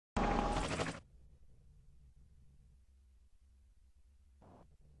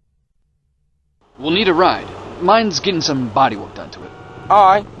We'll need a ride. Mine's getting some bodywork done to it.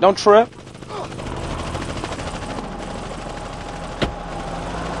 Alright, don't trip.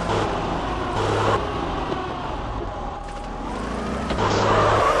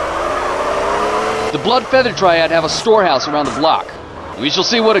 The Blood Feather Triad have a storehouse around the block. We shall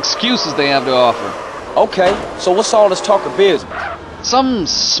see what excuses they have to offer. Okay, so what's all this talk of business? Some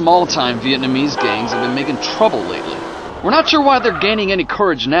small-time Vietnamese gangs have been making trouble lately. We're not sure why they're gaining any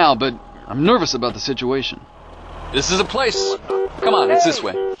courage now, but I'm nervous about the situation. This is a place. Come on, it's this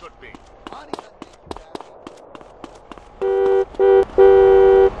way.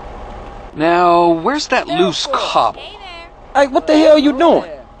 Now, where's that loose cobble? Hey, what the hell you doing?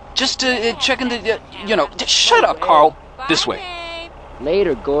 Just checking the, shut up, Carl. This way.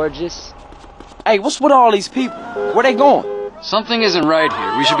 Later, gorgeous. Hey, what's with all these people? Where they going? Something isn't right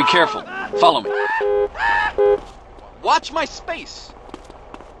here. We should be careful. Follow me. Watch my space.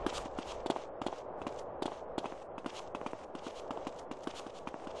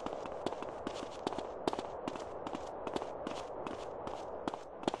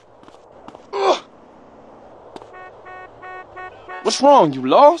 What's wrong? You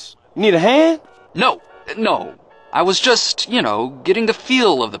lost? You need a hand? No. I was just, getting the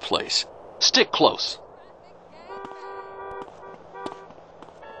feel of the place. Stick close.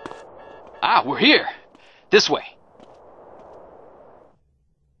 Ah, we're here. This way.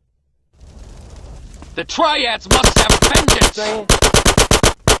 The Triads must have vengeance!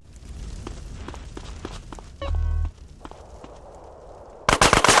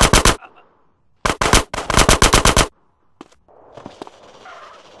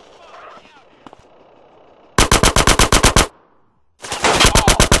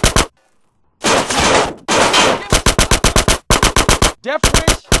 Death wish?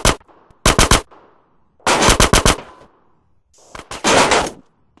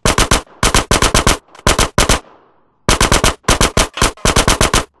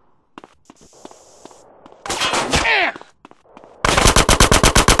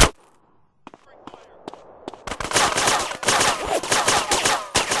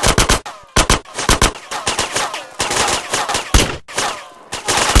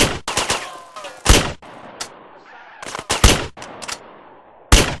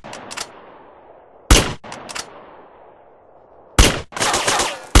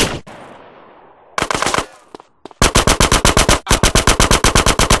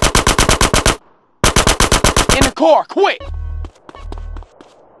 Car, quick!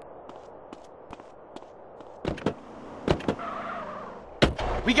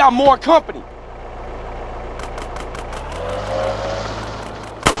 We got more company.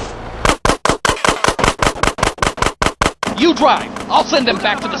 You drive. I'll send them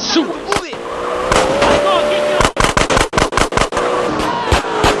back to the sewers.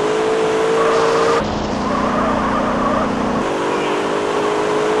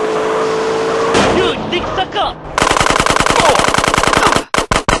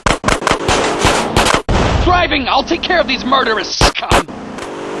 Driving! I'll take care of these murderous scum!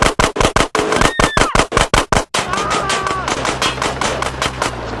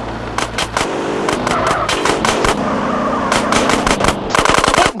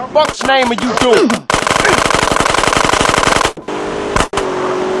 What in fuck's name are you doing?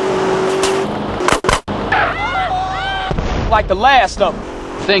 Like the last of them.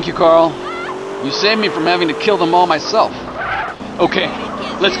 Thank you, Carl. You saved me from having to kill them all myself. Okay,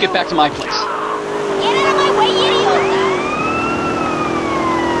 let's get back to my place. Get out of my way, idiot!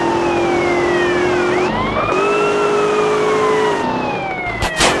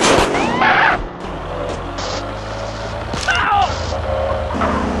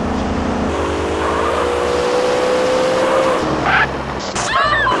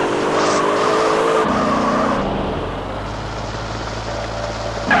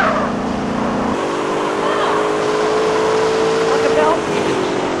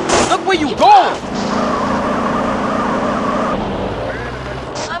 Look where you going!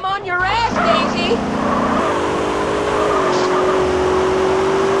 I'm on your ass, Daisy!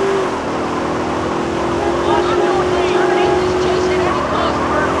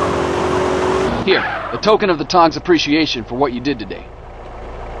 Here, a token of the Tong's appreciation for what you did today.